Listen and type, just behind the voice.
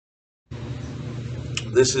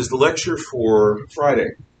This is the lecture for Friday,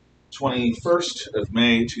 21st of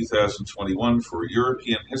May, 2021 for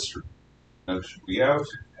European history. Note should be out,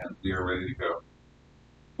 and we are ready to go.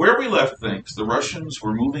 Where we left things, the Russians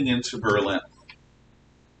were moving into Berlin.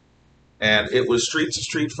 And it was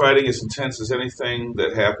street-to-street fighting as intense as anything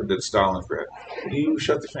that happened at Stalingrad. Can you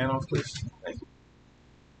shut the fan off, please? Thank you.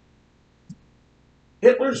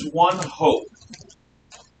 Hitler's one hope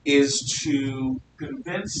is to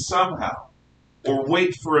convince somehow, or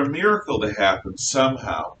wait for a miracle to happen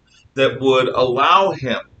somehow, that would allow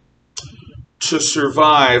him to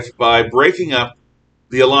survive by breaking up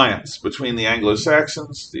the alliance between the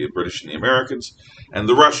Anglo-Saxons, the British and the Americans, and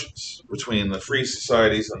the Russians, between the free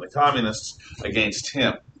societies and the communists, against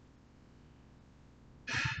him.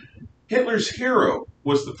 Hitler's hero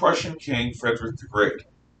was the Prussian king Frederick the Great,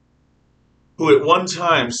 who at one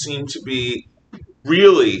time seemed to be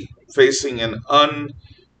really facing an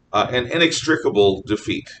inextricable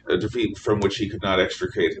defeat, a defeat from which he could not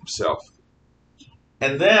extricate himself.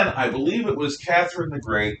 And then, I believe it was Catherine the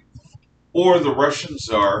Great, or the Russian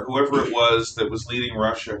Tsar, whoever it was that was leading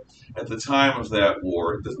Russia at the time of that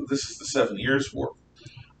war, this is the 7 Years' War,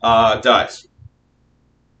 dies.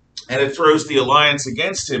 And it throws the alliance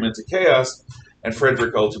against him into chaos, and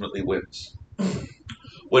Frederick ultimately wins.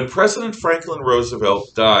 When President Franklin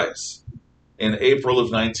Roosevelt dies in April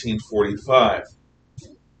of 1945,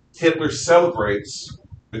 Hitler celebrates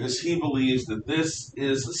because he believes that this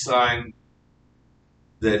is a sign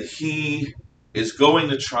that he is going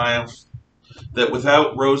to triumph, that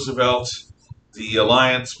without Roosevelt, the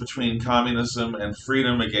alliance between communism and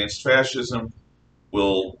freedom against fascism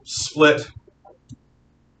will split.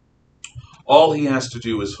 All he has to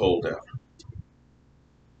do is hold out.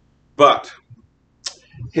 But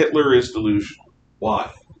Hitler is delusional.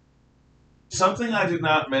 Why? Something I did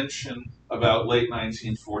not mention about late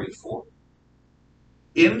 1944.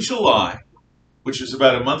 In July, which is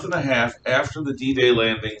about a month and a half after the D-Day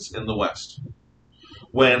landings in the West,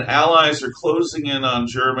 when Allies are closing in on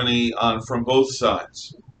Germany from both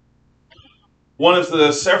sides, one of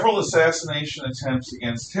the several assassination attempts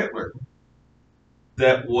against Hitler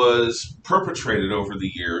that was perpetrated over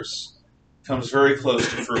the years comes very close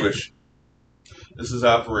to fruition. This is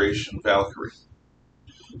Operation Valkyrie.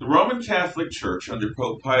 The Roman Catholic Church under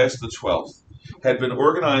Pope Pius XII had been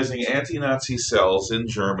organizing anti-Nazi cells in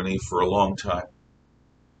Germany for a long time.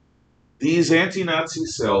 These anti-Nazi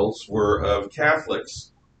cells were of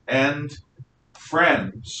Catholics and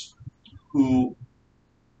Friends who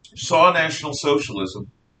saw National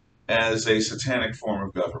Socialism as a satanic form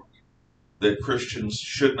of government that Christians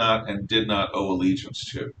should not and did not owe allegiance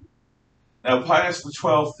to. Now, Pius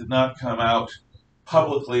XII did not come out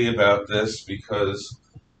publicly about this because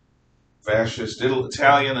fascist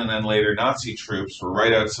Italian and then later Nazi troops were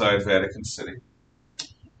right outside Vatican City.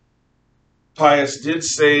 Pius did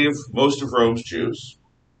save most of Rome's Jews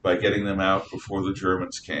by getting them out before the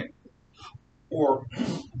Germans came, or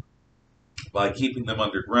by keeping them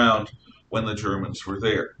underground when the Germans were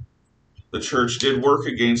there. The church did work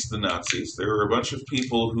against the Nazis. There were a bunch of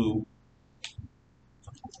people who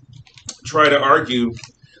try to argue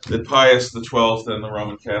that Pius XII and the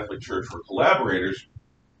Roman Catholic Church were collaborators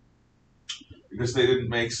because they didn't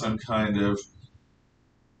make some kind of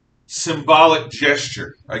symbolic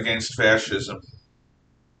gesture against fascism.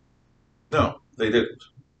 No, they didn't.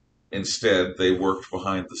 Instead, they worked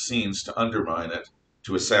behind the scenes to undermine it,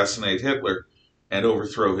 to assassinate Hitler and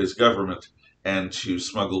overthrow his government, and to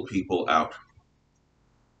smuggle people out.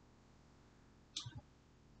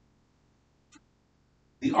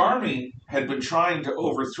 The army had been trying to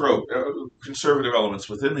overthrow, conservative elements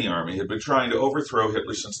within the army had been trying to overthrow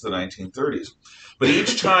Hitler since the 1930s. But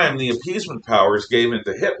each time the appeasement powers gave in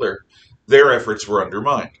to Hitler, their efforts were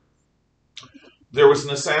undermined. There was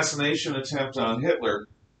an assassination attempt on Hitler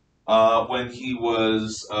when he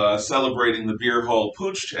was celebrating the Beer Hall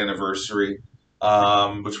Putsch anniversary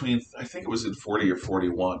between, I think it was in 40 or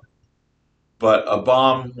 41. But a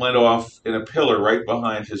bomb went off in a pillar right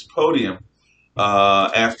behind his podium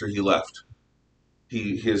after he left.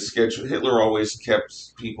 Hitler always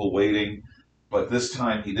kept people waiting, but this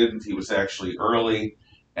time he didn't. He was actually early,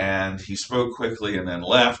 and he spoke quickly and then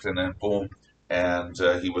left, and then boom, and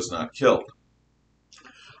he was not killed.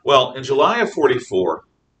 Well, in July of 44,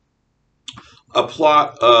 a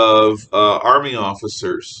plot of army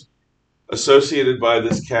officers associated by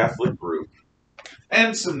this Catholic group,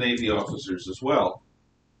 and some Navy officers as well,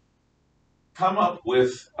 come up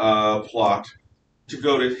with a plot to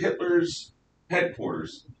go to Hitler's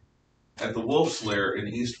headquarters at the Wolf's Lair in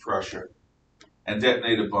East Prussia and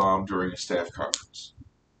detonate a bomb during a staff conference.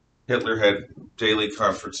 Hitler had daily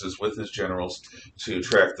conferences with his generals to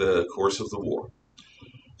track the course of the war.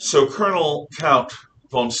 So Colonel Count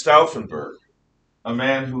von Stauffenberg, a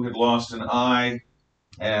man who had lost an eye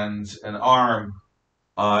and an arm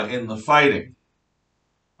in the fighting,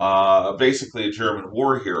 basically a German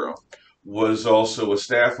war hero, was also a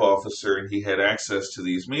staff officer, and he had access to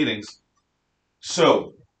these meetings.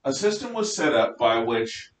 So a system was set up by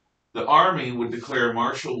which the army would declare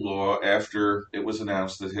martial law after it was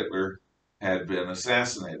announced that Hitler had been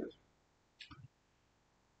assassinated.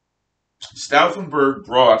 Stauffenberg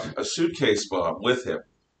brought a suitcase bomb with him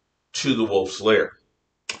to the Wolf's Lair.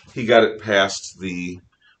 He got it past the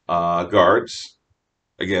guards.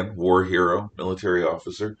 Again, war hero, military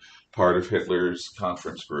officer, part of Hitler's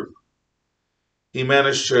conference group. He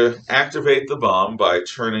managed to activate the bomb by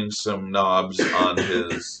turning some knobs on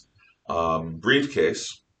his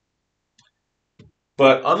briefcase.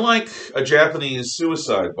 But unlike a Japanese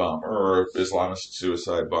suicide bomber or Islamist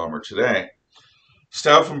suicide bomber today,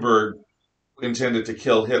 Stauffenberg intended to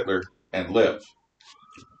kill Hitler and live.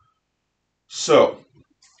 So,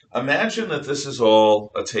 imagine that this is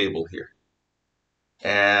all a table here.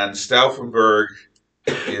 And Stauffenberg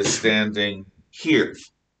is standing here.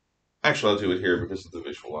 Actually, I'll do it here because of the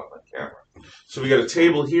visual on my camera. So we got a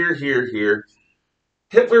table here, here, here.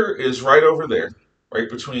 Hitler is right over there, right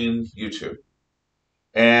between you two.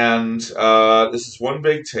 And this is one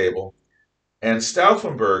big table. And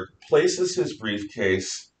Stauffenberg places his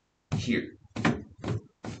briefcase here.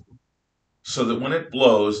 So that when it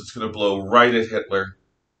blows, it's going to blow right at Hitler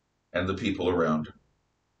and the people around him.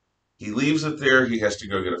 He leaves it there. He has to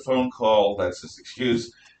go get a phone call. That's his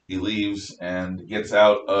excuse. He leaves and gets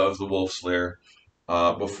out of the Wolf's Lair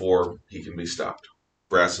before he can be stopped.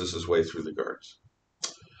 Brasses his way through the guards.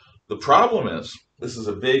 The problem is, this is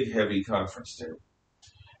a big, heavy conference table.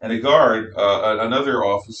 And a guard, another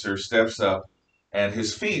officer, steps up, and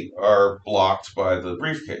his feet are blocked by the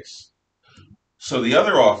briefcase. So the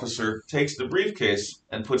other officer takes the briefcase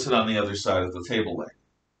and puts it on the other side of the table leg.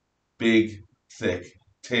 Big, thick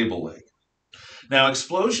table leg. Now,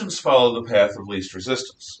 explosions follow the path of least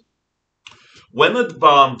resistance. When the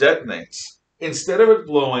bomb detonates, instead of it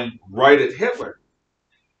blowing right at Hitler,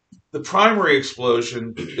 the primary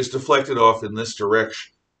explosion is deflected off in this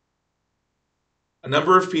direction. A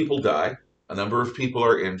number of people die, a number of people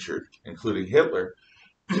are injured, including Hitler,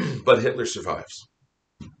 but Hitler survives.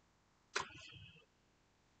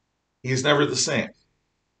 He is never the same.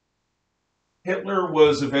 Hitler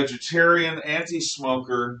was a vegetarian,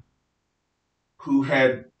 anti-smoker, who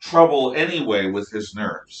had trouble anyway with his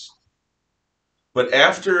nerves. But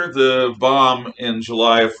after the bomb in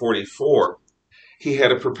July of 1944, he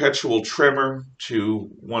had a perpetual tremor to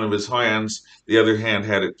one of his hands. The other hand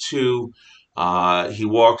had it too. He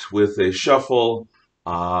walked with a shuffle,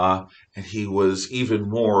 and he was even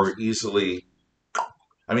more easily...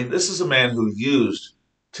 I mean, this is a man who used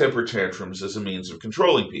temper tantrums as a means of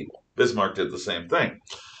controlling people. Bismarck did the same thing.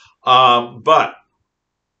 But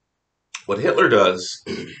what Hitler does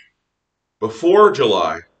before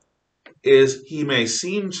July is he may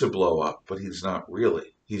seem to blow up, but he's not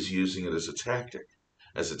really. He's using it as a tactic,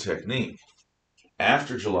 as a technique.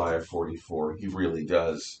 After July of 1944, he really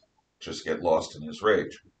does just get lost in his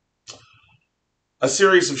rage. A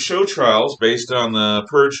series of show trials based on the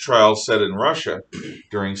purge trials set in Russia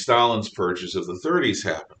during Stalin's purges of the 1930s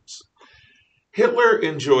happens. Hitler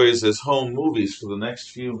enjoys as home movies for the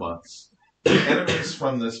next few months enemies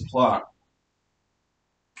from this plot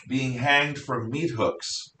being hanged from meat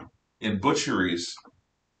hooks in butcheries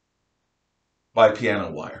by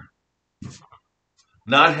piano wire.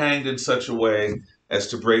 Not hanged in such a way as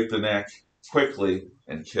to break the neck quickly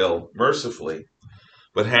and kill mercifully,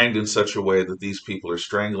 but hanged in such a way that these people are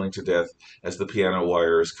strangling to death as the piano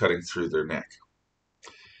wire is cutting through their neck.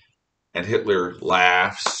 And Hitler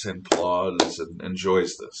laughs and applauds and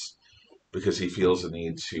enjoys this because he feels a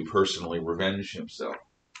need to personally revenge himself.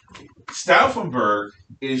 Stauffenberg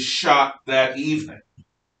is shot that evening.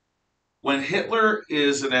 When Hitler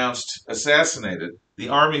is announced assassinated, the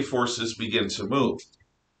army forces begin to move.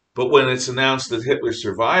 But when it's announced that Hitler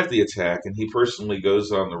survived the attack and he personally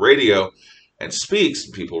goes on the radio and speaks,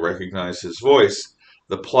 and people recognize his voice,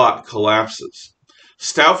 the plot collapses.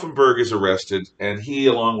 Stauffenberg is arrested, and he,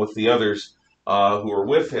 along with the others who are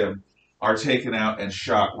with him, are taken out and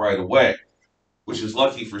shot right away, which is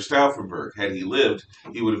lucky for Stauffenberg. Had he lived,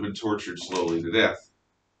 he would have been tortured slowly to death.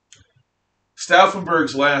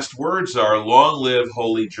 Stauffenberg's last words are, "Long live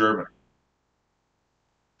Holy Germany,"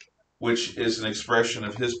 which is an expression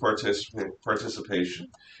of his participation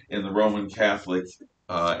in the Roman Catholic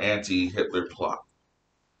anti-Hitler plot.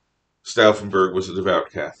 Stauffenberg was a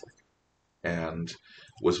devout Catholic. and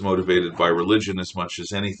was motivated by religion as much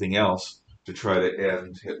as anything else to try to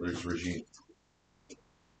end Hitler's regime.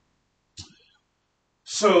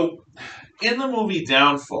 So, in the movie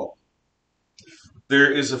Downfall,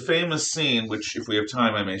 there is a famous scene, which, if we have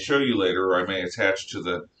time, I may show you later, or I may attach to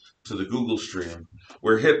the Google stream,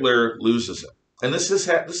 where Hitler loses it. And this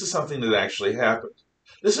is something that actually happened.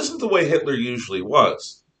 This isn't the way Hitler usually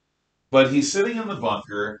was, but he's sitting in the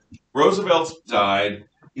bunker. Roosevelt's died.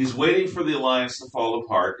 He's waiting for the alliance to fall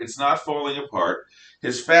apart. It's not falling apart.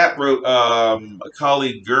 His fat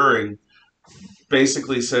colleague Goering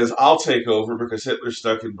basically says, "I'll take over," because Hitler's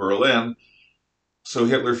stuck in Berlin. So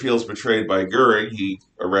Hitler feels betrayed by Goering. He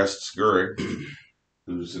arrests Goering,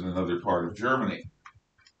 who's in another part of Germany.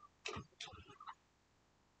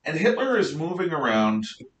 And Hitler is moving around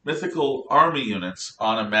mythical army units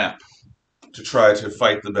on a map to try to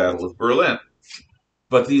fight the Battle of Berlin.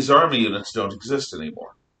 But these army units don't exist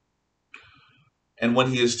anymore. And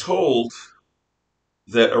when he is told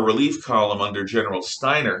that a relief column under General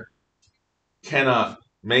Steiner cannot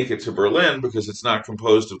make it to Berlin because it's not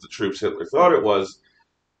composed of the troops Hitler thought it was,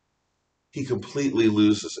 he completely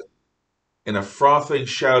loses it. In a frothing,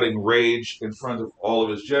 shouting rage in front of all of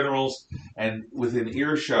his generals and within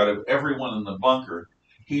earshot of everyone in the bunker,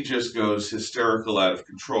 he just goes hysterical, out of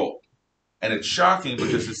control. And it's shocking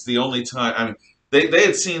because it's the only time. I mean, they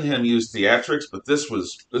had seen him use theatrics, but this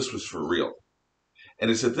was for real. And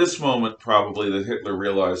it's at this moment probably that Hitler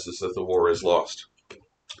realizes that the war is lost.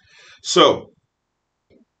 So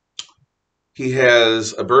he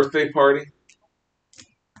has a birthday party.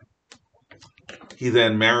 He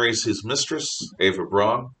then marries his mistress, Eva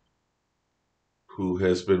Braun, who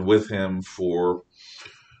has been with him for,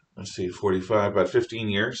 45, about 15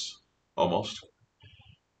 years, almost.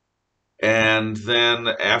 And then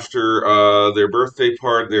after their birthday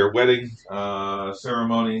party, their wedding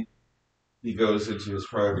ceremony, he goes into his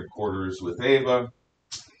private quarters with Eva.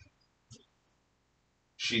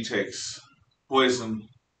 She takes poison,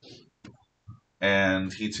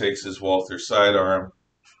 and he takes his Walther sidearm,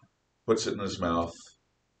 puts it in his mouth,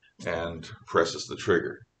 and presses the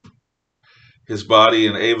trigger. His body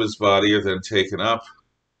and Ava's body are then taken up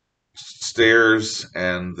stairs,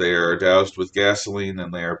 and they are doused with gasoline,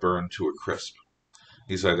 and they are burned to a crisp.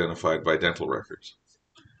 He's identified by dental records.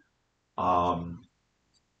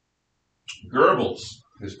 Goebbels,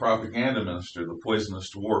 his propaganda minister, the poisonous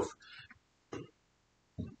dwarf,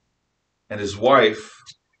 and his wife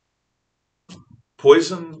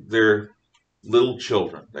poison their little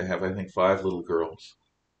children. They have, I think, 5 little girls.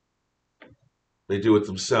 They do it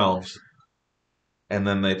themselves, and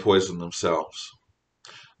then they poison themselves.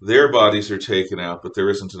 Their bodies are taken out, but there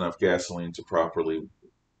isn't enough gasoline to properly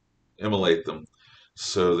immolate them.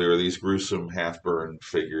 So there are these gruesome, half-burned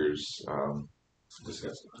figures.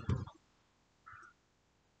 Disgusting.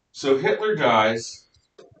 So Hitler dies.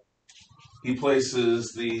 He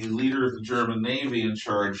places the leader of the German Navy in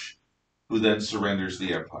charge, who then surrenders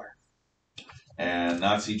the empire. And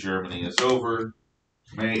Nazi Germany is over.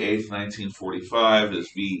 May 8th, 1945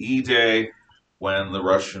 is VE Day, when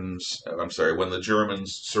the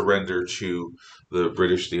Germans surrender to the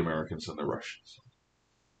British, the Americans, and the Russians.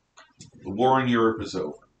 The war in Europe is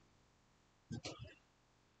over.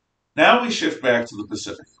 Now we shift back to the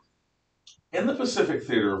Pacific. In the Pacific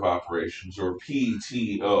Theater of Operations, or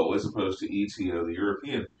PTO, as opposed to ETO, the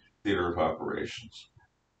European Theater of Operations,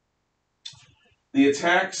 the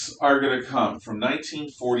attacks are going to come from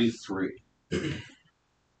 1943.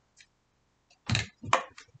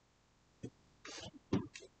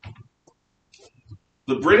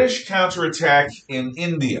 The British counterattack in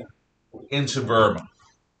India into Burma.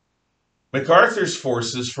 MacArthur's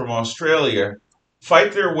forces from Australia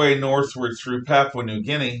fight their way northward through Papua New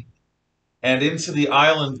Guinea and into the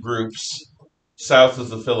island groups south of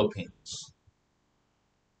the Philippines.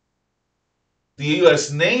 The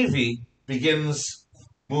U.S. Navy begins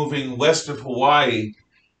moving west of Hawaii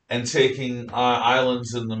and taking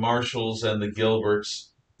islands in the Marshalls and the Gilberts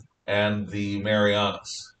and the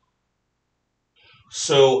Marianas.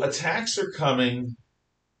 So attacks are coming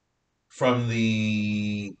from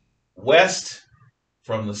the west,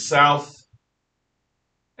 from the south,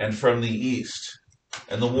 and from the east.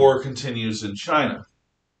 And the war continues in China.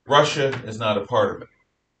 Russia is not a part of it.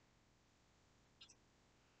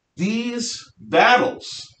 These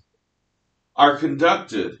battles are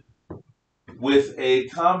conducted with a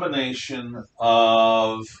combination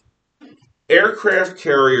of aircraft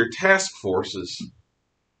carrier task forces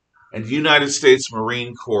and United States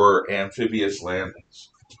Marine Corps amphibious landings.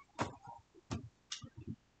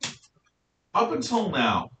 Up until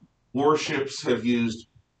now, warships have used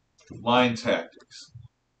line tactics.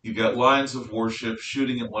 You've got lines of warships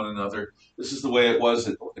shooting at one another. This is the way it was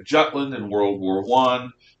at Jutland in World War I,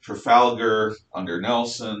 Trafalgar under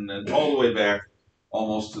Nelson, and all the way back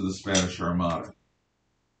almost to the Spanish Armada.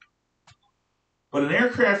 But an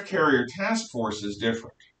aircraft carrier task force is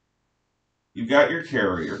different. You've got your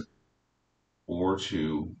carrier, or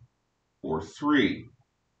two, or three,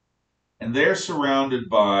 and they're surrounded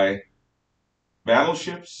by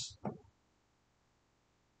battleships,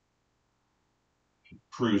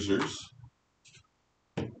 cruisers,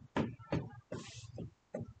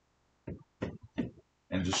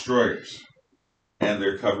 and destroyers, and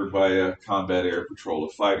they're covered by a combat air patrol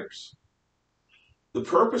of fighters. The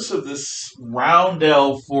purpose of this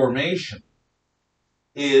roundel formation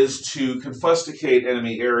is to confiscate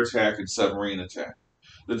enemy air attack and submarine attack.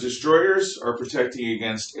 The destroyers are protecting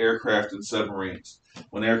against aircraft and submarines.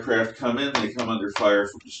 When aircraft come in, they come under fire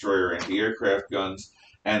from destroyer anti-aircraft guns,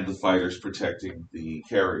 and the fighters protecting the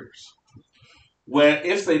carriers.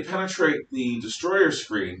 If they penetrate the destroyer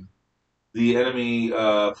screen, the enemy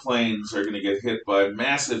planes are going to get hit by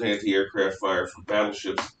massive anti-aircraft fire from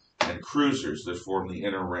battleships and cruisers that form the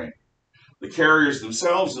inner ring. The carriers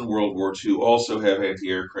themselves in World War II also have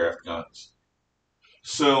anti-aircraft guns.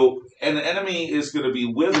 So an enemy is going to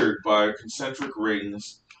be withered by concentric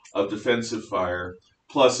rings of defensive fire,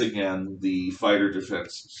 plus, again, the fighter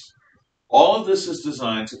defenses. All of this is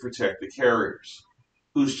designed to protect the carriers,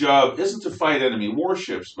 whose job isn't to fight enemy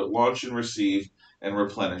warships, but launch and receive and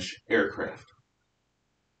replenish aircraft.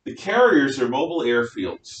 The carriers are mobile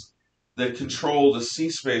airfields that control the sea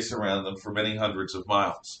space around them for many hundreds of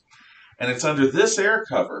miles. And it's under this air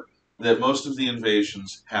cover that most of the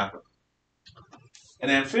invasions happen. An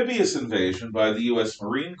amphibious invasion by the U.S.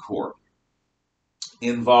 Marine Corps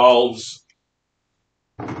involves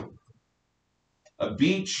a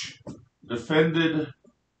beach defended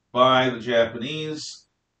by the Japanese.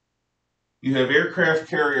 You have aircraft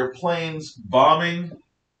carrier planes bombing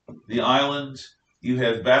the island. You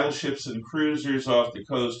have battleships and cruisers off the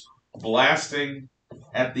coast blasting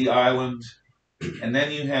at the island. And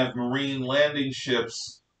then you have marine landing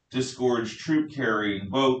ships disgorge troop-carrying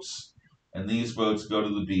boats, and these boats go to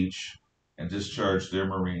the beach and discharge their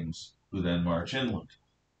Marines, who then march inland.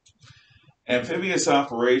 Amphibious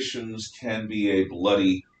operations can be a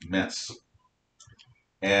bloody mess.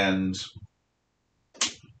 And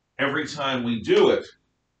every time we do it,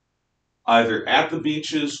 either at the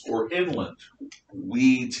beaches or inland,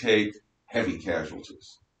 we take heavy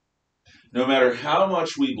casualties. No matter how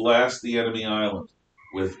much we blast the enemy island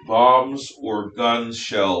with bombs or gun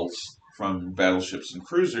shells from battleships and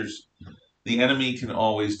cruisers, the enemy can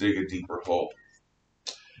always dig a deeper hole.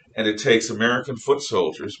 And it takes American foot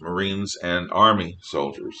soldiers, Marines and Army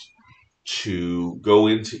soldiers, to go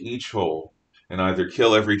into each hole and either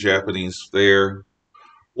kill every Japanese there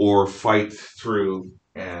or fight through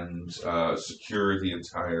and secure the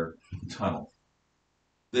entire tunnel.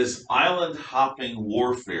 This island-hopping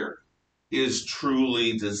warfare is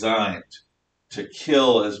truly designed to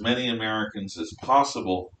kill as many Americans as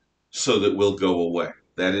possible so that we'll go away.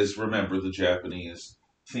 That is, remember, the Japanese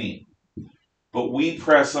theme. But we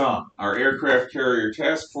press on. Our aircraft carrier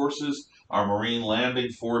task forces, our marine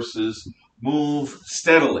landing forces move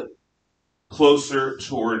steadily closer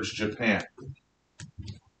towards Japan.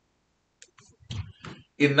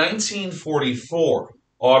 In 1944,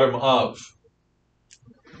 autumn of,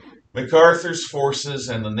 MacArthur's forces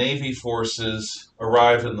and the Navy forces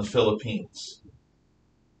arrive in the Philippines.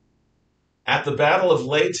 At the Battle of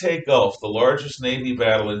Leyte Gulf, the largest Navy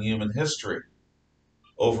battle in human history,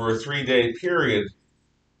 over a 3-day period,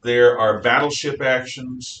 there are battleship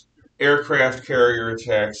actions, aircraft carrier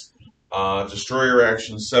attacks, destroyer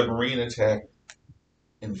actions, submarine attack,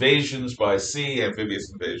 invasions by sea, amphibious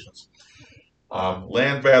invasions,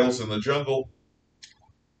 land battles in the jungle,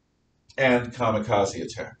 and kamikaze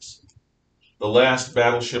attacks. The last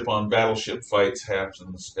battleship-on-battleship fights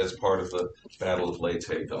happens as part of the Battle of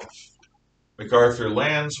Leyte Gulf. MacArthur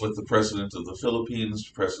lands with the President of the Philippines,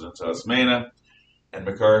 President Osmeña, and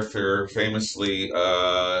MacArthur famously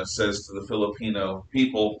says to the Filipino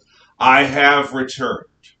people, "I have returned.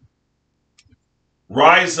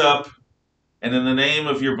 Rise up, and in the name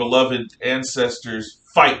of your beloved ancestors,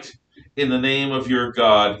 fight. In the name of your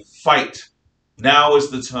God, fight. Now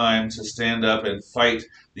is the time to stand up and fight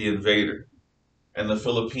the invader." And the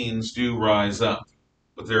Philippines do rise up.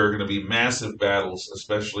 But there are going to be massive battles,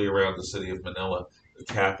 especially around the city of Manila, the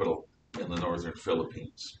capital in the northern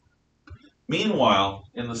Philippines. Meanwhile,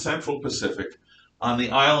 in the Central Pacific, on the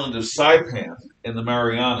island of Saipan in the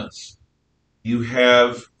Marianas, you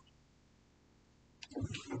have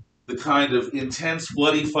the kind of intense,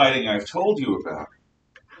 bloody fighting I've told you about.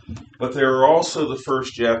 but there are also the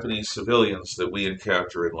first Japanese civilians that we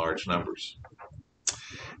encounter in large numbers.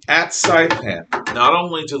 At Saipan, not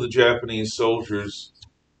only do the Japanese soldiers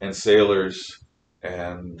and sailors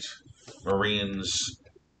and Marines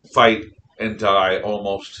fight and die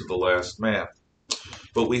almost to the last man,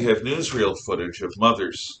 but we have newsreel footage of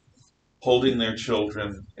mothers holding their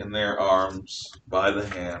children in their arms by the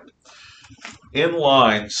hand, in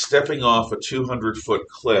line, stepping off a 200-foot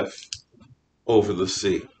cliff over the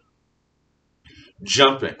sea,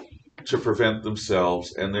 jumping to prevent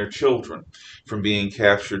themselves and their children from being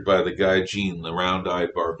captured by the Gaijin, the round-eyed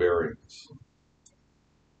barbarians.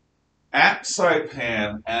 At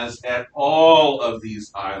Saipan, as at all of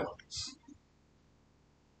these islands,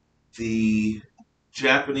 the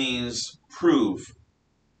Japanese prove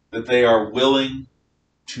that they are willing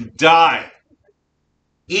to die,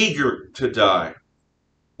 eager to die,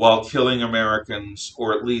 while killing Americans,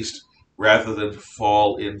 or at least rather than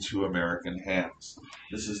fall into American hands.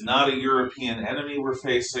 This is not a European enemy we're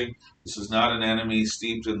facing. This is not an enemy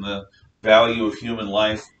steeped in the value of human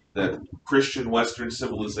life that Christian Western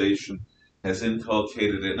civilization has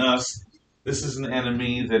inculcated in us. This is an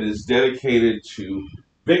enemy that is dedicated to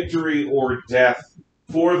victory or death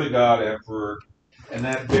for the God Emperor, and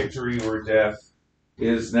that victory or death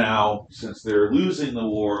is now, since they're losing the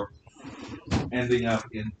war, ending up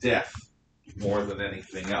in death more than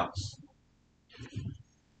anything else.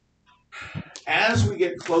 As we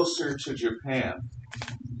get closer to Japan,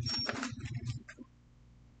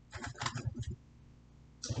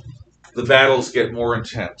 the battles get more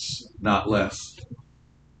intense, not less.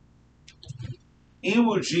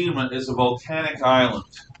 Iwo Jima is a volcanic island.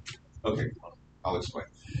 Okay, I'll explain.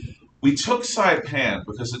 We took Saipan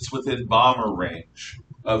because it's within bomber range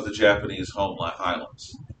of the Japanese homeland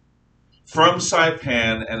islands. From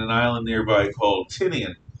Saipan and an island nearby called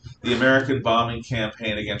Tinian, the American bombing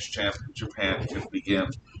campaign against Japan can begin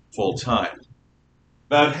full time.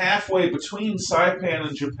 About halfway between Saipan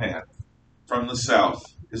and Japan, from the south,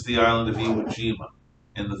 is the island of Iwo Jima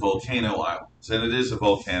in the Volcano Islands, and it is a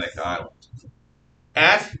volcanic island.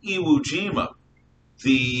 At Iwo Jima,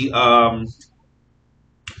 the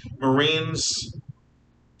Marines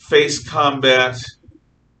face combat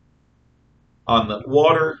on the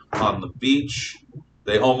water, on the beach.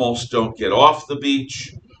 They almost don't get off the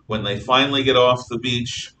beach. When they finally get off the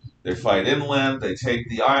beach, they fight inland, they take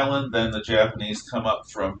the island, then the Japanese come up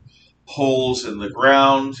from holes in the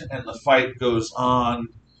ground, and the fight goes on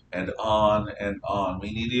and on and on.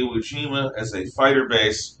 We need Iwo Jima as a fighter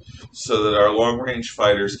base so that our long-range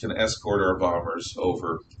fighters can escort our bombers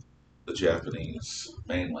over the Japanese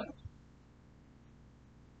mainland.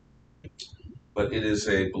 But it is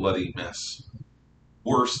a bloody mess,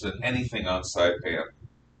 worse than anything on Saipan.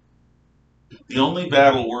 The only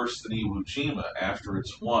battle worse than Iwo Jima after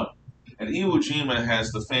it's won. And Iwo Jima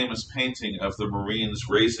has the famous painting of the Marines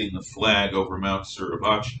raising the flag over Mount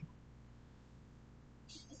Suribachi.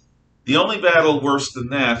 The only battle worse than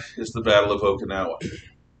that is the Battle of Okinawa.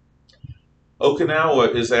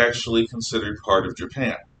 Okinawa is actually considered part of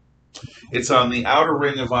Japan. It's on the outer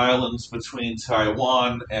ring of islands between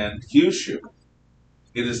Taiwan and Kyushu.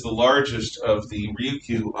 It is the largest of the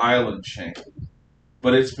Ryukyu island chain,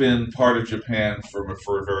 but it's been part of Japan for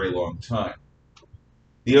a very long time.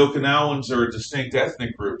 The Okinawans are a distinct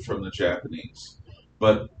ethnic group from the Japanese,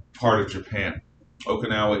 but part of Japan.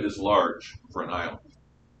 Okinawa is large for an island.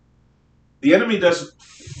 The enemy doesn't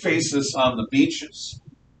face us on the beaches,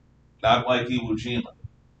 not like Iwo Jima.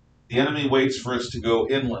 The enemy waits for us to go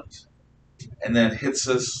inland, and then hits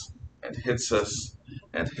us, and hits us,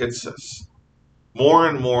 and hits us. More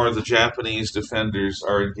and more, the Japanese defenders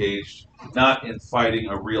are engaged not in fighting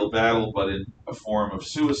a real battle, but in a form of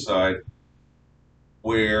suicide,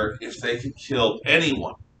 where if they can kill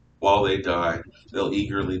anyone while they die, they'll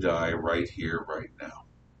eagerly die right here, right now.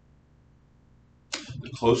 The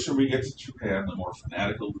closer we get to Japan, the more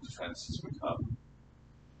fanatical the defenses become.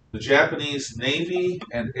 The Japanese Navy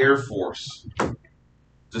and Air Force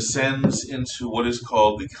descends into what is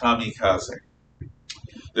called the kamikaze.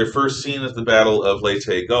 They're first seen at the Battle of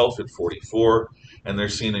Leyte Gulf in 44, and they're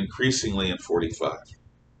seen increasingly in 45.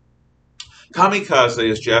 Kamikaze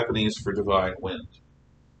is Japanese for divine wind.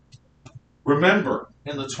 Remember,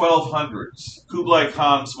 in the 1200s, Kublai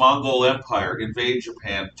Khan's Mongol Empire invaded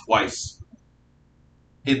Japan twice.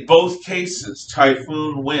 In both cases,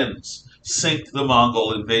 typhoon winds sink the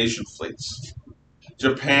Mongol invasion fleets.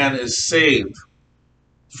 Japan is saved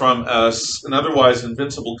from an otherwise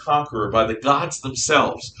invincible conqueror by the gods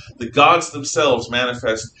themselves. The gods themselves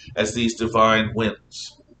manifest as these divine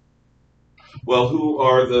winds. Well, who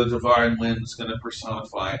are the divine winds going to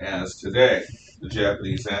personify as today? the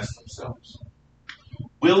Japanese asked themselves.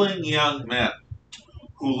 Willing young men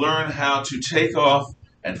who learn how to take off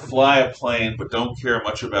and fly a plane but don't care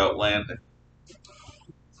much about landing.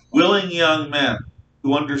 Willing young men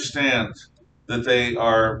who understand that they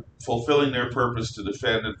are fulfilling their purpose to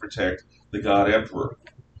defend and protect the God Emperor,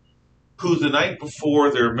 who the night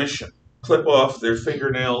before their mission clip off their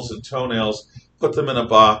fingernails and toenails, put them in a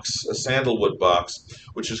box, a sandalwood box,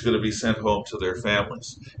 which is going to be sent home to their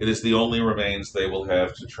families. It is the only remains they will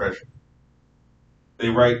have to treasure. They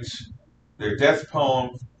write their death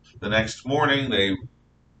poem. The next morning, they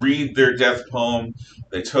read their death poem.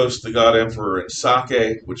 They toast the God Emperor in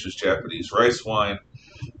sake, which is Japanese rice wine.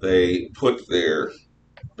 They put their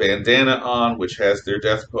bandana on, which has their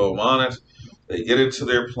death poem on it. They get into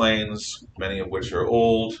their planes, many of which are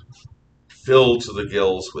old, filled to the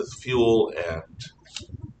gills with fuel and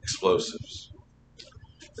explosives.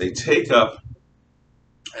 They take up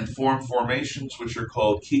and form formations which are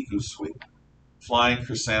called kikusui, flying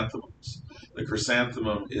chrysanthemums. The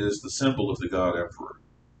chrysanthemum is the symbol of the God Emperor.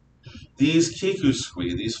 These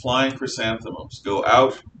kikusui, these flying chrysanthemums, go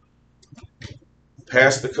out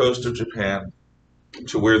past the coast of Japan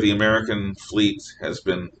to where the American fleet has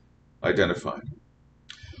been identified.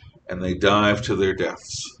 And they dive to their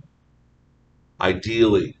deaths,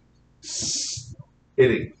 ideally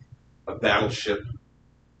hitting a battleship,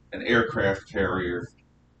 an aircraft carrier,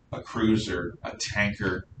 a cruiser, a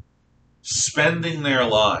tanker, spending their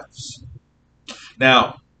lives.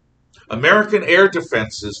 Now, American air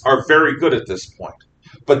defenses are very good at this point,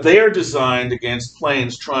 but they are designed against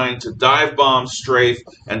planes trying to dive bomb, strafe,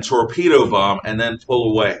 and torpedo bomb and then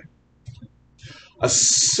pull away. A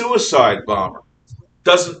suicide bomber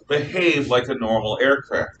doesn't behave like a normal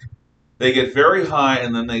aircraft. They get very high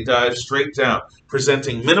and then they dive straight down,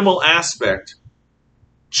 presenting minimal aspect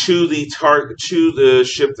to the target, to the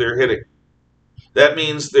ship they're hitting. That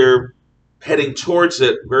means they're heading towards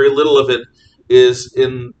it. Very little of it is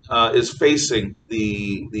facing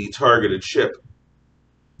the targeted ship.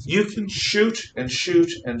 You can shoot and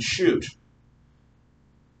shoot and shoot,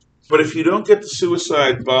 but if you don't get the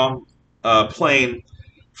suicide bomb plane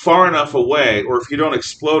far enough away, or if you don't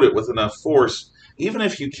explode it with enough force, even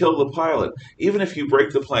if you kill the pilot, even if you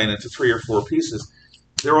break the plane into 3 or 4 pieces,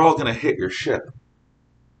 they're all going to hit your ship.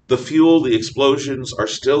 The fuel, the explosions are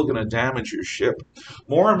still going to damage your ship.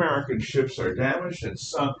 More American ships are damaged and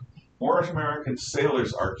sunk. More American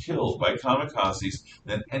sailors are killed by kamikazes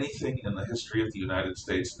than anything in the history of the United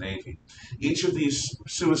States Navy. Each of these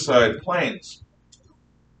suicide planes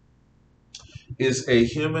is a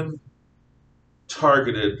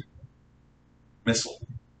human-targeted missile.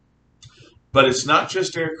 But it's not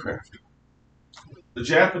just aircraft. The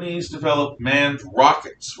Japanese developed manned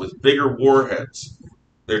rockets with bigger warheads.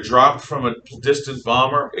 They're dropped from a distant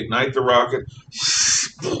bomber, ignite the rocket.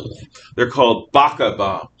 They're called baka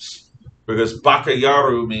bombs because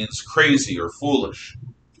bakayaru means crazy or foolish.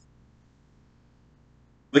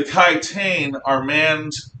 The kaiten are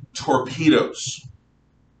manned torpedoes.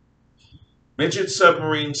 Midget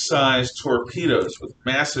submarine-sized torpedoes with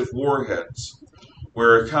massive warheads,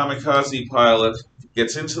 where a kamikaze pilot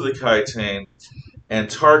gets into the kaiten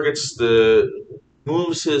and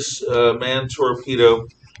moves his manned torpedo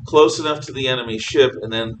close enough to the enemy ship,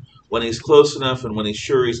 and then when he's close enough and when he's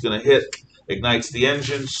sure he's going to hit, ignites the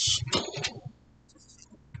engines.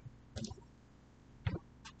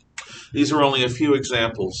 These are only a few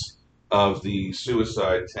examples of the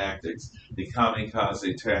suicide tactics, the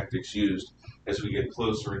kamikaze tactics used as we get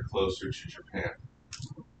closer and closer to Japan.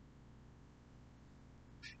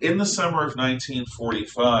 In the summer of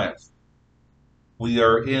 1945, we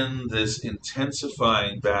are in this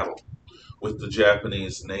intensifying battle with the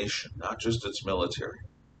Japanese nation, not just its military.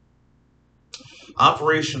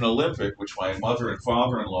 Operation Olympic, which my mother and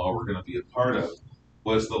father-in-law were going to be a part of,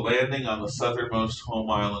 was the landing on the southernmost home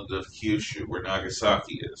island of Kyushu, where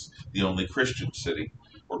Nagasaki is, the only Christian city,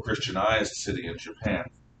 or Christianized city in Japan.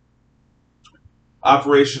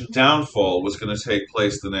 Operation Downfall was going to take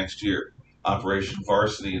place the next year. Operation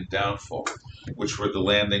Varsity and Downfall, which were the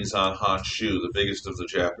landings on Honshu, the biggest of the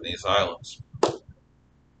Japanese islands.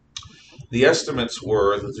 The estimates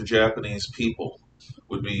were that the Japanese people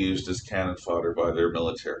would be used as cannon fodder by their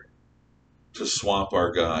military to swamp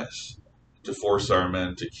our guys, to force our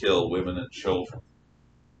men to kill women and children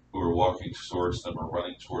who were walking towards them or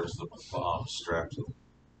running towards them with bombs strapped to them,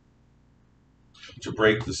 to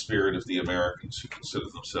break the spirit of the Americans who consider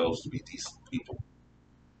themselves to be decent people.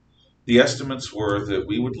 The estimates were that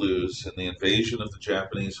we would lose in the invasion of the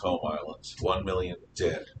Japanese home islands 1 million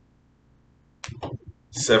dead,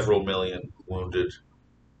 several million wounded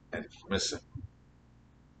and missing.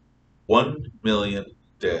 1 million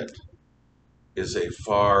dead is a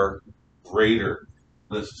far greater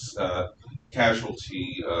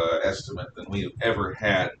casualty estimate than we have ever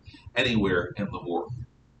had anywhere in the war.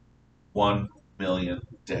 1 million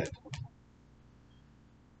dead.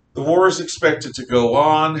 The war is expected to go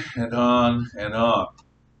on and on and on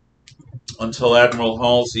until Admiral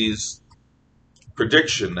Halsey's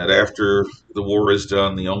prediction that after the war is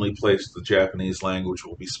done, the only place the Japanese language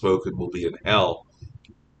will be spoken will be in hell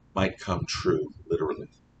might come true, literally.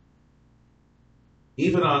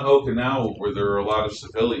 Even on Okinawa, where there are a lot of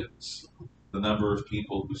civilians, the number of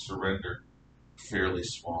people who surrender fairly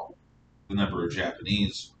small. The number of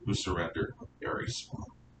Japanese who surrender very small.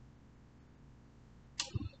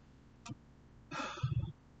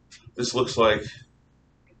 This looks like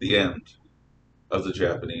the end of the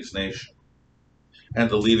Japanese nation. And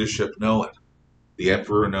the leadership know it. The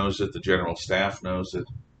emperor knows it, the general staff knows it.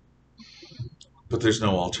 But there's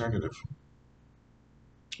no alternative.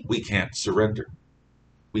 We can't surrender.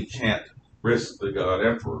 We can't risk the God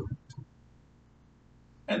Emperor.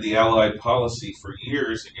 And the Allied policy for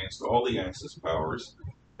years against all the Axis powers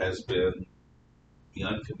has been the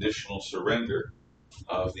unconditional surrender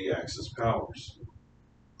of the Axis powers.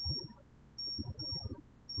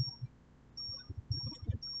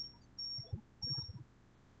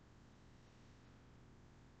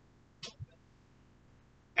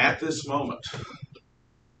 At this moment,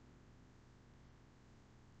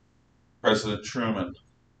 President Truman,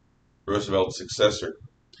 Roosevelt's successor,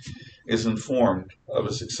 is informed of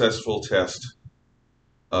a successful test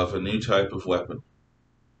of a new type of weapon,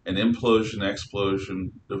 an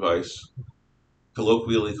implosion-explosion device,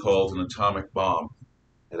 colloquially called an atomic bomb,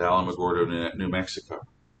 at Alamogordo, New Mexico.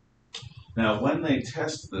 Now, when they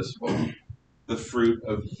test this bomb, the fruit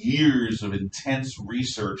of years of intense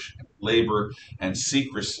research, labor, and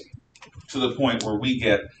secrecy, to the point where we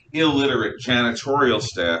get illiterate janitorial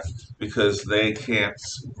staff because they can't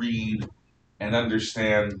read and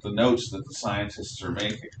understand the notes that the scientists are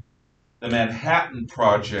making. The Manhattan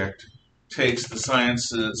Project takes the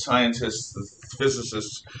scientists, the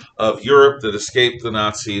physicists of Europe that escaped the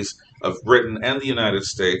Nazis, of Britain and the United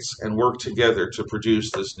States, and work together to produce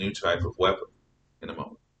this new type of weapon in a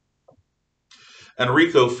moment.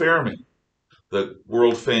 Enrico Fermi, the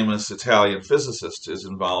world-famous Italian physicist, is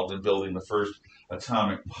involved in building the first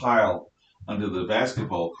atomic pile under the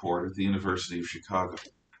basketball court at the University of Chicago.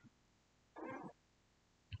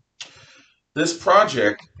 This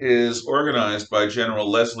project is organized by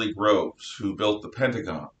General Leslie Groves, who built the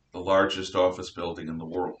Pentagon, the largest office building in the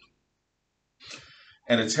world.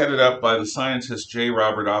 And it's headed up by the scientist J.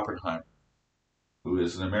 Robert Oppenheimer, who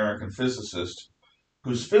is an American physicist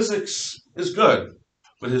whose physics is good,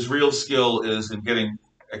 but his real skill is in getting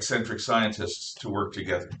eccentric scientists to work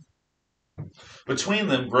together. Between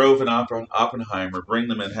them, Grove and Oppenheimer bring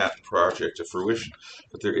the Manhattan Project to fruition,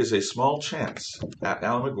 but there is a small chance at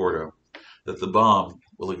Alamogordo that the bomb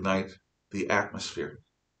will ignite the atmosphere.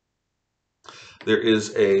 There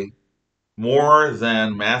is a more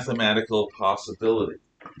than mathematical possibility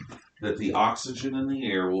that the oxygen in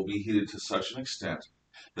the air will be heated to such an extent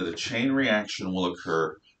that a chain reaction will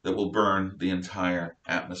occur that will burn the entire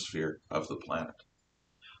atmosphere of the planet.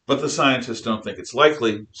 But the scientists don't think it's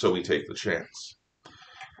likely, so we take the chance.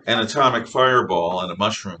 An atomic fireball and a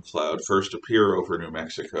mushroom cloud first appear over New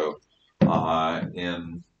Mexico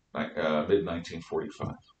in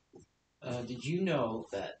mid-1945. Did you know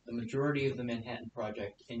that the majority of the Manhattan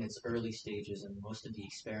Project in its early stages and most of the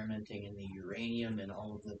experimenting in the uranium and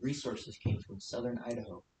all of the resources came from southern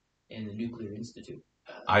Idaho and the Nuclear Institute?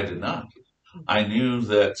 I did not. I knew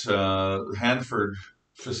that the Hanford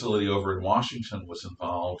facility over in Washington was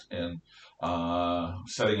involved in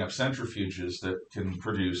setting up centrifuges that can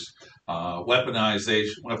produce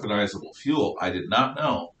weaponizable fuel. I did not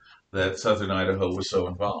know that southern Idaho was so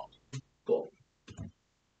involved. Cool.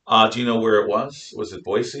 Do you know where it was? Was it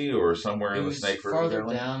Boise or somewhere in the Snake River Farther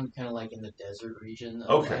Valley? down, kind of like in the desert region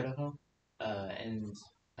of Okay. Idaho. And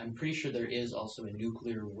I'm pretty sure there is also a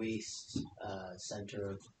nuclear waste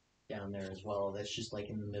center down there as well. That's just like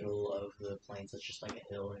in the middle of the plains. It's just like a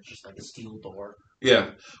hill, and it's just like a steel door.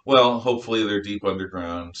 Yeah. Well, hopefully they're deep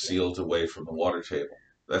underground, sealed away from the water table.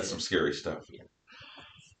 That's some scary stuff. Yeah.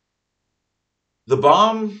 The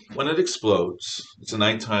bomb, when it explodes, it's a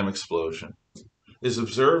nighttime explosion, is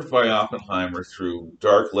observed by Oppenheimer through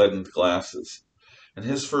dark leaden glasses. And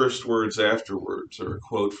his first words afterwards are a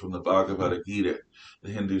quote from the Bhagavad Gita,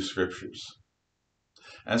 the Hindu scriptures.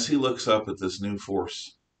 As he looks up at this new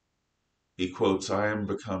force, he quotes, "I am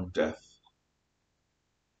become death,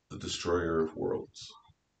 the destroyer of worlds."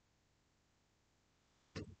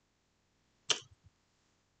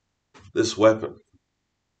 this weapon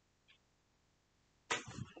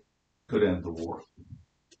could end the war.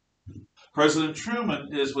 President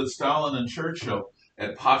Truman is with Stalin and Churchill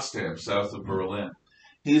at Potsdam, south of Berlin.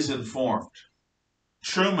 He's informed.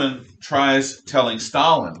 Truman tries telling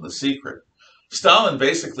Stalin the secret. Stalin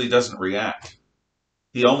basically doesn't react.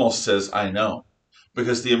 He almost says, "I know,"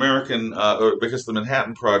 because because the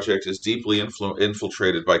Manhattan Project is deeply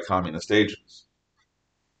infiltrated by communist agents.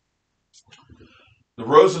 The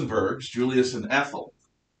Rosenbergs, Julius and Ethel,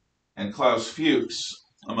 and Klaus Fuchs,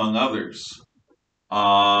 among others,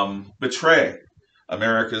 betray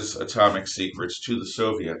America's atomic secrets to the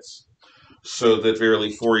Soviets, so that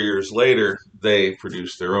barely 4 years later, they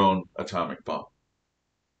produce their own atomic bomb.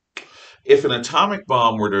 If an atomic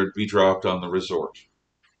bomb were to be dropped on the resort,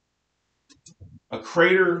 a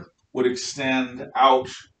crater would extend out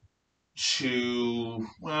to,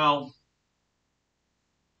 well,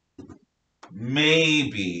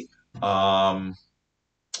 maybe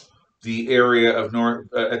the area of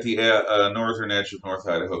at the northern edge of North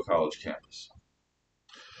Idaho College campus.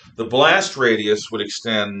 The blast radius would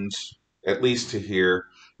extend at least to here,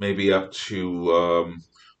 maybe up to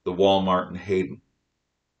the Walmart in Hayden.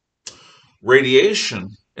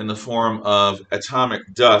 Radiation in the form of atomic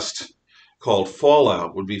dust called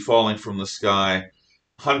fallout would be falling from the sky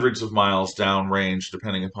hundreds of miles downrange,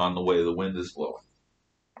 depending upon the way the wind is blowing.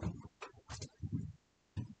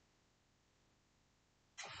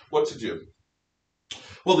 What to do?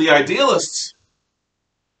 Well, the idealists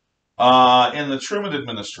in the Truman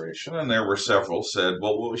administration, and there were several, said,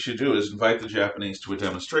 well, what we should do is invite the Japanese to a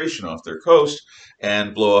demonstration off their coast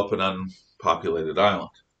and blow up an unpopulated island.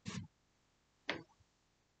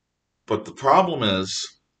 But the problem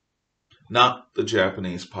is not the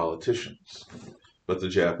Japanese politicians, but the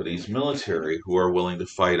Japanese military, who are willing to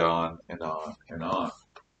fight on and on and on.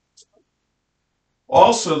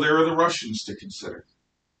 Also, there are the Russians to consider.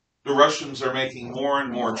 The Russians are making more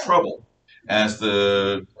and more trouble as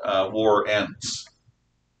the war ends.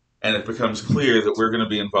 And it becomes clear that we're going to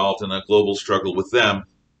be involved in a global struggle with them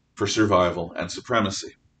for survival and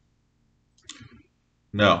supremacy.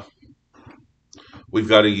 No. We've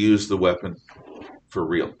got to use the weapon for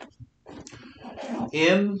real.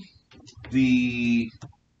 In the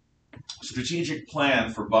strategic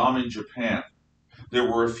plan for bombing Japan, there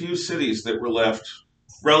were a few cities that were left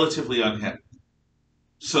relatively unhit,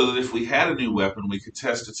 so that if we had a new weapon, we could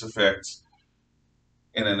test its effects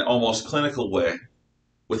in an almost clinical way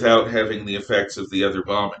without having the effects of the other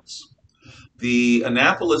bombings. The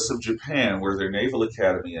Annapolis of Japan, where their naval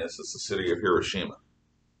academy is the city of Hiroshima.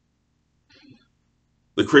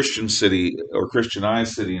 The Christian city, or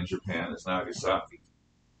Christianized city in Japan, is Nagasaki.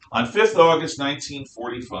 On 5th August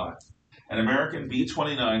 1945, an American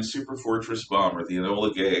B-29 Superfortress bomber, the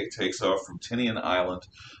Enola Gay, takes off from Tinian Island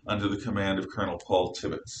under the command of Colonel Paul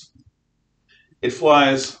Tibbets. It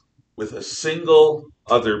flies with a single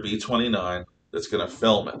other B-29 that's going to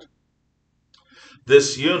film it.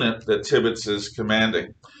 This unit that Tibbets is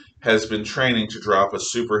commanding has been training to drop a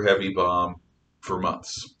super heavy bomb for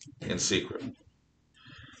months in secret.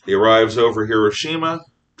 He arrives over Hiroshima,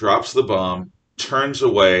 drops the bomb, turns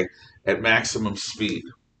away at maximum speed.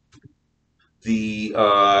 The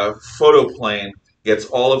photoplane gets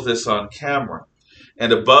all of this on camera.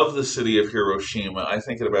 And above the city of Hiroshima, I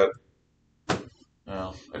think at about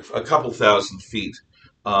a couple thousand feet,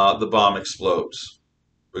 the bomb explodes.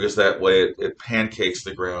 Because that way it pancakes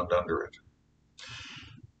the ground under it.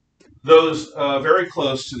 Those very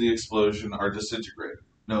close to the explosion are disintegrated.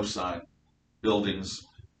 No sign. Buildings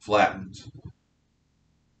flattened.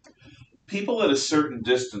 People at a certain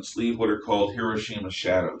distance leave what are called Hiroshima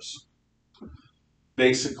shadows.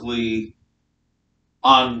 Basically,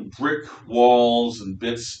 on brick walls and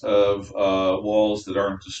bits of walls that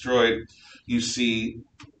aren't destroyed, you see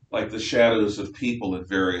like the shadows of people in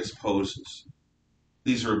various poses.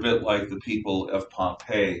 These are a bit like the people of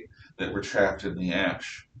Pompeii that were trapped in the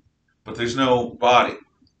ash. But there's no body.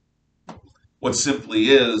 What simply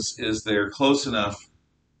is they're close enough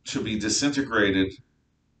to be disintegrated,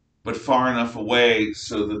 but far enough away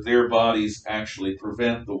so that their bodies actually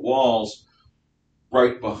prevent the walls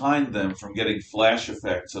right behind them from getting flash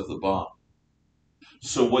effects of the bomb.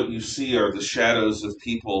 So what you see are the shadows of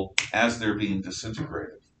people as they're being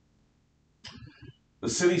disintegrated. The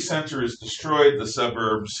city center is destroyed, the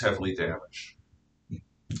suburbs heavily damaged.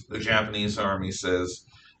 The Japanese army says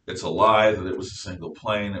it's a lie, that it was a single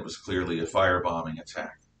plane, it was clearly a firebombing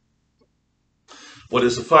attack. What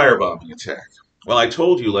is a firebombing attack? Well, I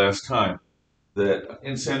told you last time that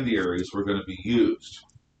incendiaries were going to be used.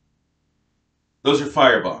 Those are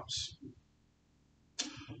firebombs.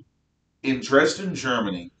 In Dresden,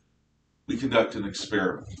 Germany, we conduct an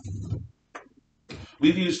experiment.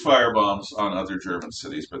 We've used firebombs on other German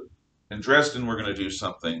cities, but in Dresden we're going to do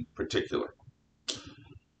something particular.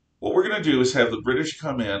 What we're going to do is have the British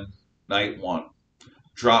come in night one,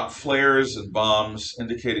 drop flares and bombs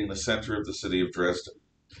indicating the center of the city of Dresden.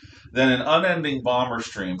 Then an unending bomber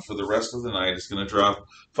stream for the rest of the night is going to drop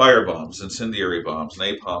firebombs, incendiary bombs,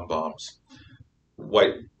 napalm bombs,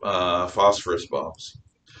 white phosphorus bombs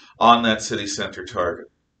on that city center target.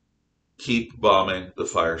 Keep bombing the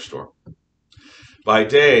firestorm. By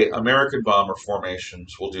day, American bomber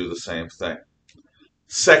formations will do the same thing.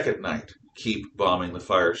 Second night, keep bombing the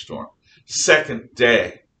firestorm. Second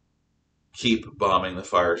day, keep bombing the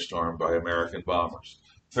firestorm by American bombers.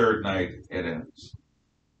 Third night, it ends.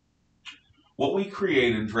 What we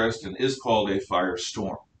create in Dresden is called a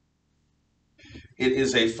firestorm. It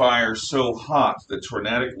is a fire so hot that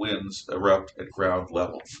tornadic winds erupt at ground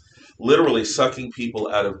level, literally sucking people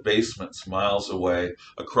out of basements miles away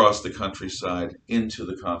across the countryside into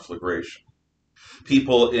the conflagration.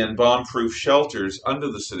 People in bomb-proof shelters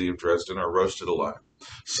under the city of Dresden are roasted alive.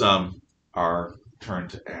 Some are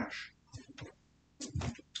turned to ash.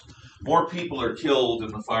 More people are killed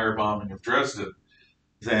in the firebombing of Dresden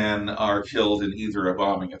than are killed in either a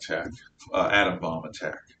bombing attack, atom bomb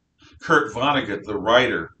attack. Kurt Vonnegut, the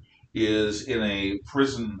writer, is in a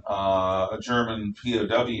prison, a German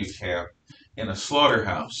POW camp in a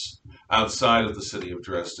slaughterhouse outside of the city of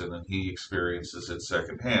Dresden, and he experiences it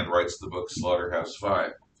secondhand, writes the book Slaughterhouse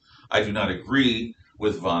 5. I do not agree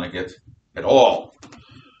with Vonnegut at all,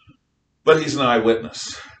 but he's an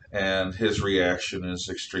eyewitness, and his reaction is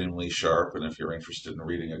extremely sharp, and if you're interested in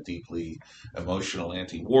reading a deeply emotional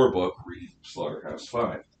anti-war book, read Slaughterhouse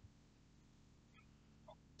 5.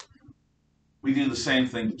 We do the same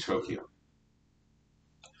thing to Tokyo.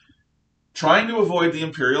 Trying to avoid the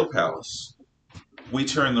Imperial Palace, we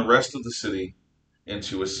turn the rest of the city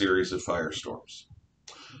into a series of firestorms.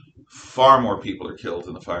 Far more people are killed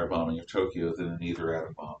in the firebombing of Tokyo than in either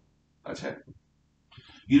atom bomb attack.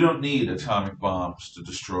 You don't need atomic bombs to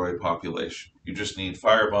destroy population. You just need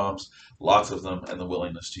firebombs, lots of them, and the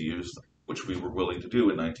willingness to use them, which we were willing to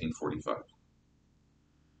do in 1945.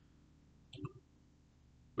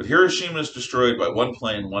 But Hiroshima is destroyed by one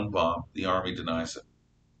plane, one bomb. The army denies it.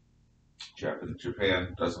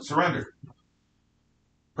 Japan doesn't surrender.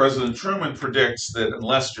 President Truman predicts that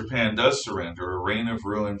unless Japan does surrender, a rain of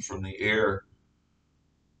ruin from the air,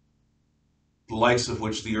 the likes of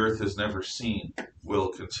which the earth has never seen, will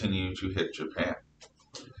continue to hit Japan.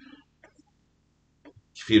 A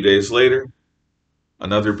few days later,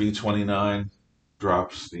 another B-29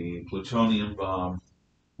 drops the plutonium bomb,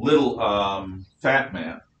 Little Fat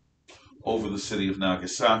Man, over the city of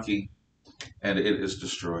Nagasaki, and it is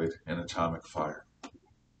destroyed in atomic fire.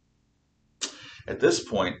 At this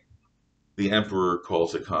point, the emperor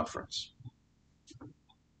calls a conference,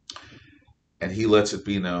 and he lets it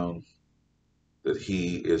be known that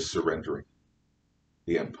he is surrendering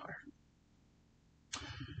the empire.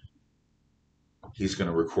 He's going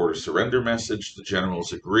to record a surrender message. The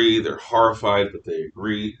generals agree. They're horrified, but they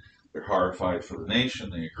agree. They're horrified for the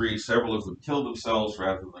nation. They agree. Several of them killed themselves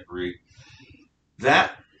rather than agree.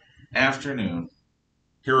 That afternoon,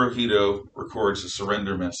 Hirohito records a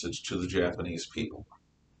surrender message to the Japanese people.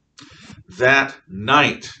 That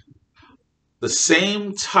night, the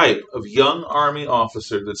same type of young army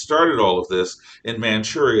officer that started all of this in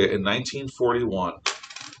Manchuria in 1941,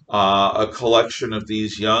 a collection of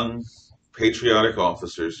these young patriotic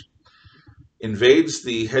officers, invades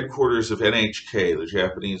the headquarters of NHK, the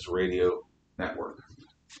Japanese radio network.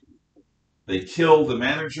 They kill the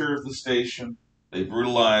manager of the station. They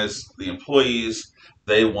brutalize the employees.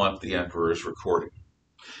 They want the emperor's recording.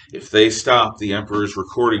 If they stop the emperor's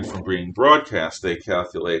recording from being broadcast, they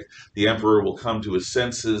calculate, the emperor will come to his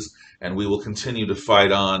senses and we will continue to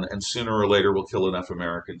fight on, and sooner or later we'll kill enough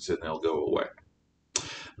Americans and they'll go away.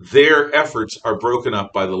 Their efforts are broken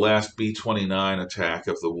up by the last B-29 attack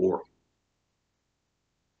of the war.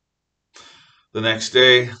 The next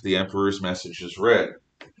day, the emperor's message is read.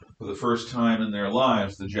 For the first time in their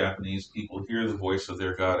lives, the Japanese people hear the voice of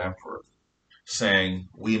their God Emperor saying,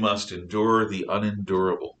 "We must endure the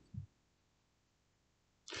unendurable."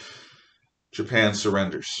 Japan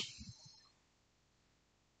surrenders.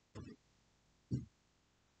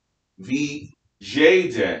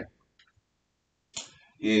 VJ Day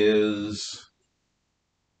is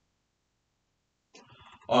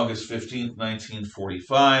August 15th,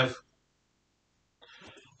 1945.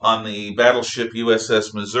 On the battleship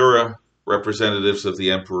USS Missouri, representatives of the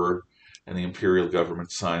Emperor and the imperial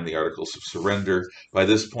government signed the Articles of Surrender. By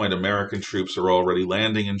this point, American troops are already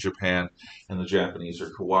landing in Japan, and the Japanese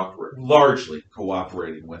are largely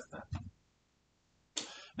cooperating with them.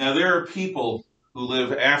 Now, there are people who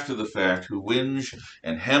live after the fact who whinge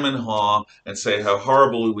and hem and haw and say how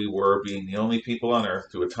horrible we were being the only people on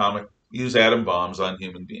Earth to use atom bombs on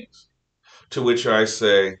human beings. To which I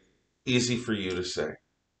say, easy for you to say.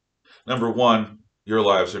 Number one, your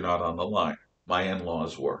lives are not on the line. My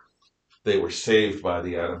in-laws were. They were saved by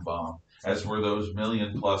the atom bomb, as were those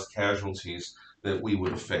million-plus casualties that we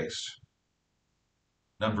would have faced.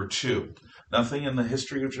 Number two, nothing in the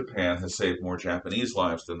history of Japan has saved more Japanese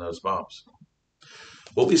lives than those bombs.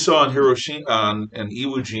 What we saw in Hiroshima, and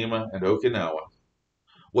Iwo Jima, and Okinawa,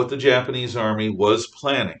 what the Japanese army was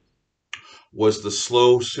planning, was the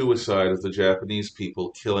slow suicide of the Japanese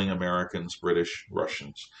people killing Americans, British,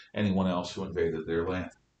 Russians, anyone else who invaded their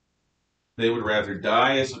land. They would rather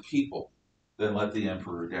die as a people than let the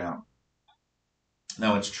emperor down.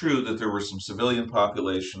 Now, it's true that there were some civilian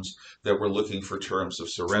populations that were looking for terms of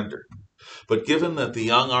surrender. But given that the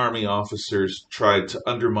young army officers tried to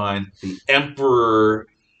undermine the emperor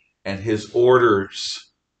and his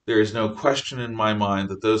orders, there is no question in my mind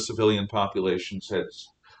that those civilian populations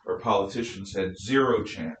politicians had zero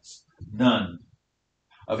chance, none,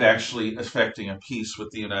 of actually effecting a peace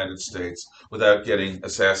with the United States without getting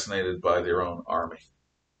assassinated by their own army.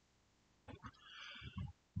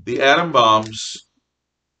 The atom bombs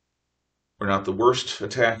were not the worst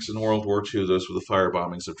attacks in World War II. Those were the fire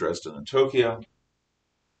bombings of Dresden and Tokyo.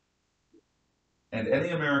 And any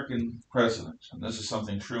American president, and this is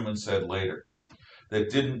something Truman said later, that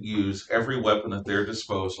didn't use every weapon at their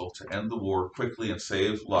disposal to end the war quickly and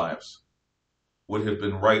save lives would have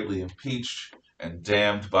been rightly impeached and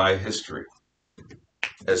damned by history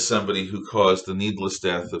as somebody who caused the needless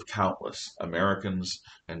death of countless Americans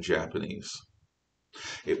and Japanese.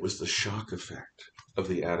 It was the shock effect of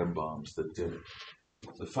the atom bombs that did it.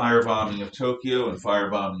 The firebombing of Tokyo and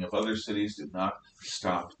firebombing of other cities did not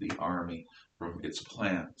stop the army from its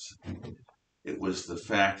plans. It was the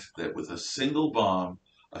fact that with a single bomb,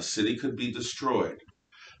 a city could be destroyed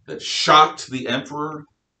that shocked the emperor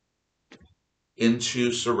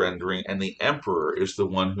into surrendering, and the emperor is the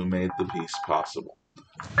one who made the peace possible.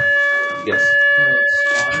 Yes? The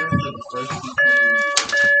spotter for the first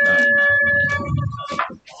B-29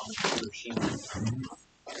 on Hiroshima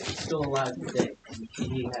is still alive today.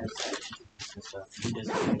 He has stuff. He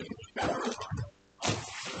doesn't.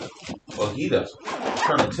 Well, he doesn't.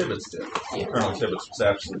 Colonel Tibbets did. Yeah. Colonel Tibbets was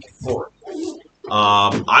absolutely for it.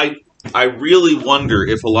 I really wonder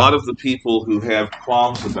if a lot of the people who have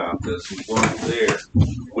qualms about this, who weren't there,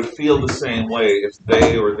 would feel the same way if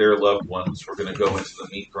they or their loved ones were going to go into the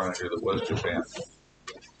meat grinder that was Japan.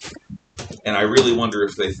 And I really wonder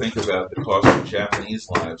if they think about the cost of Japanese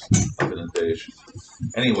lives of an invasion.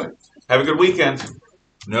 Anyway, have a good weekend.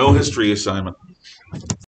 No history assignment.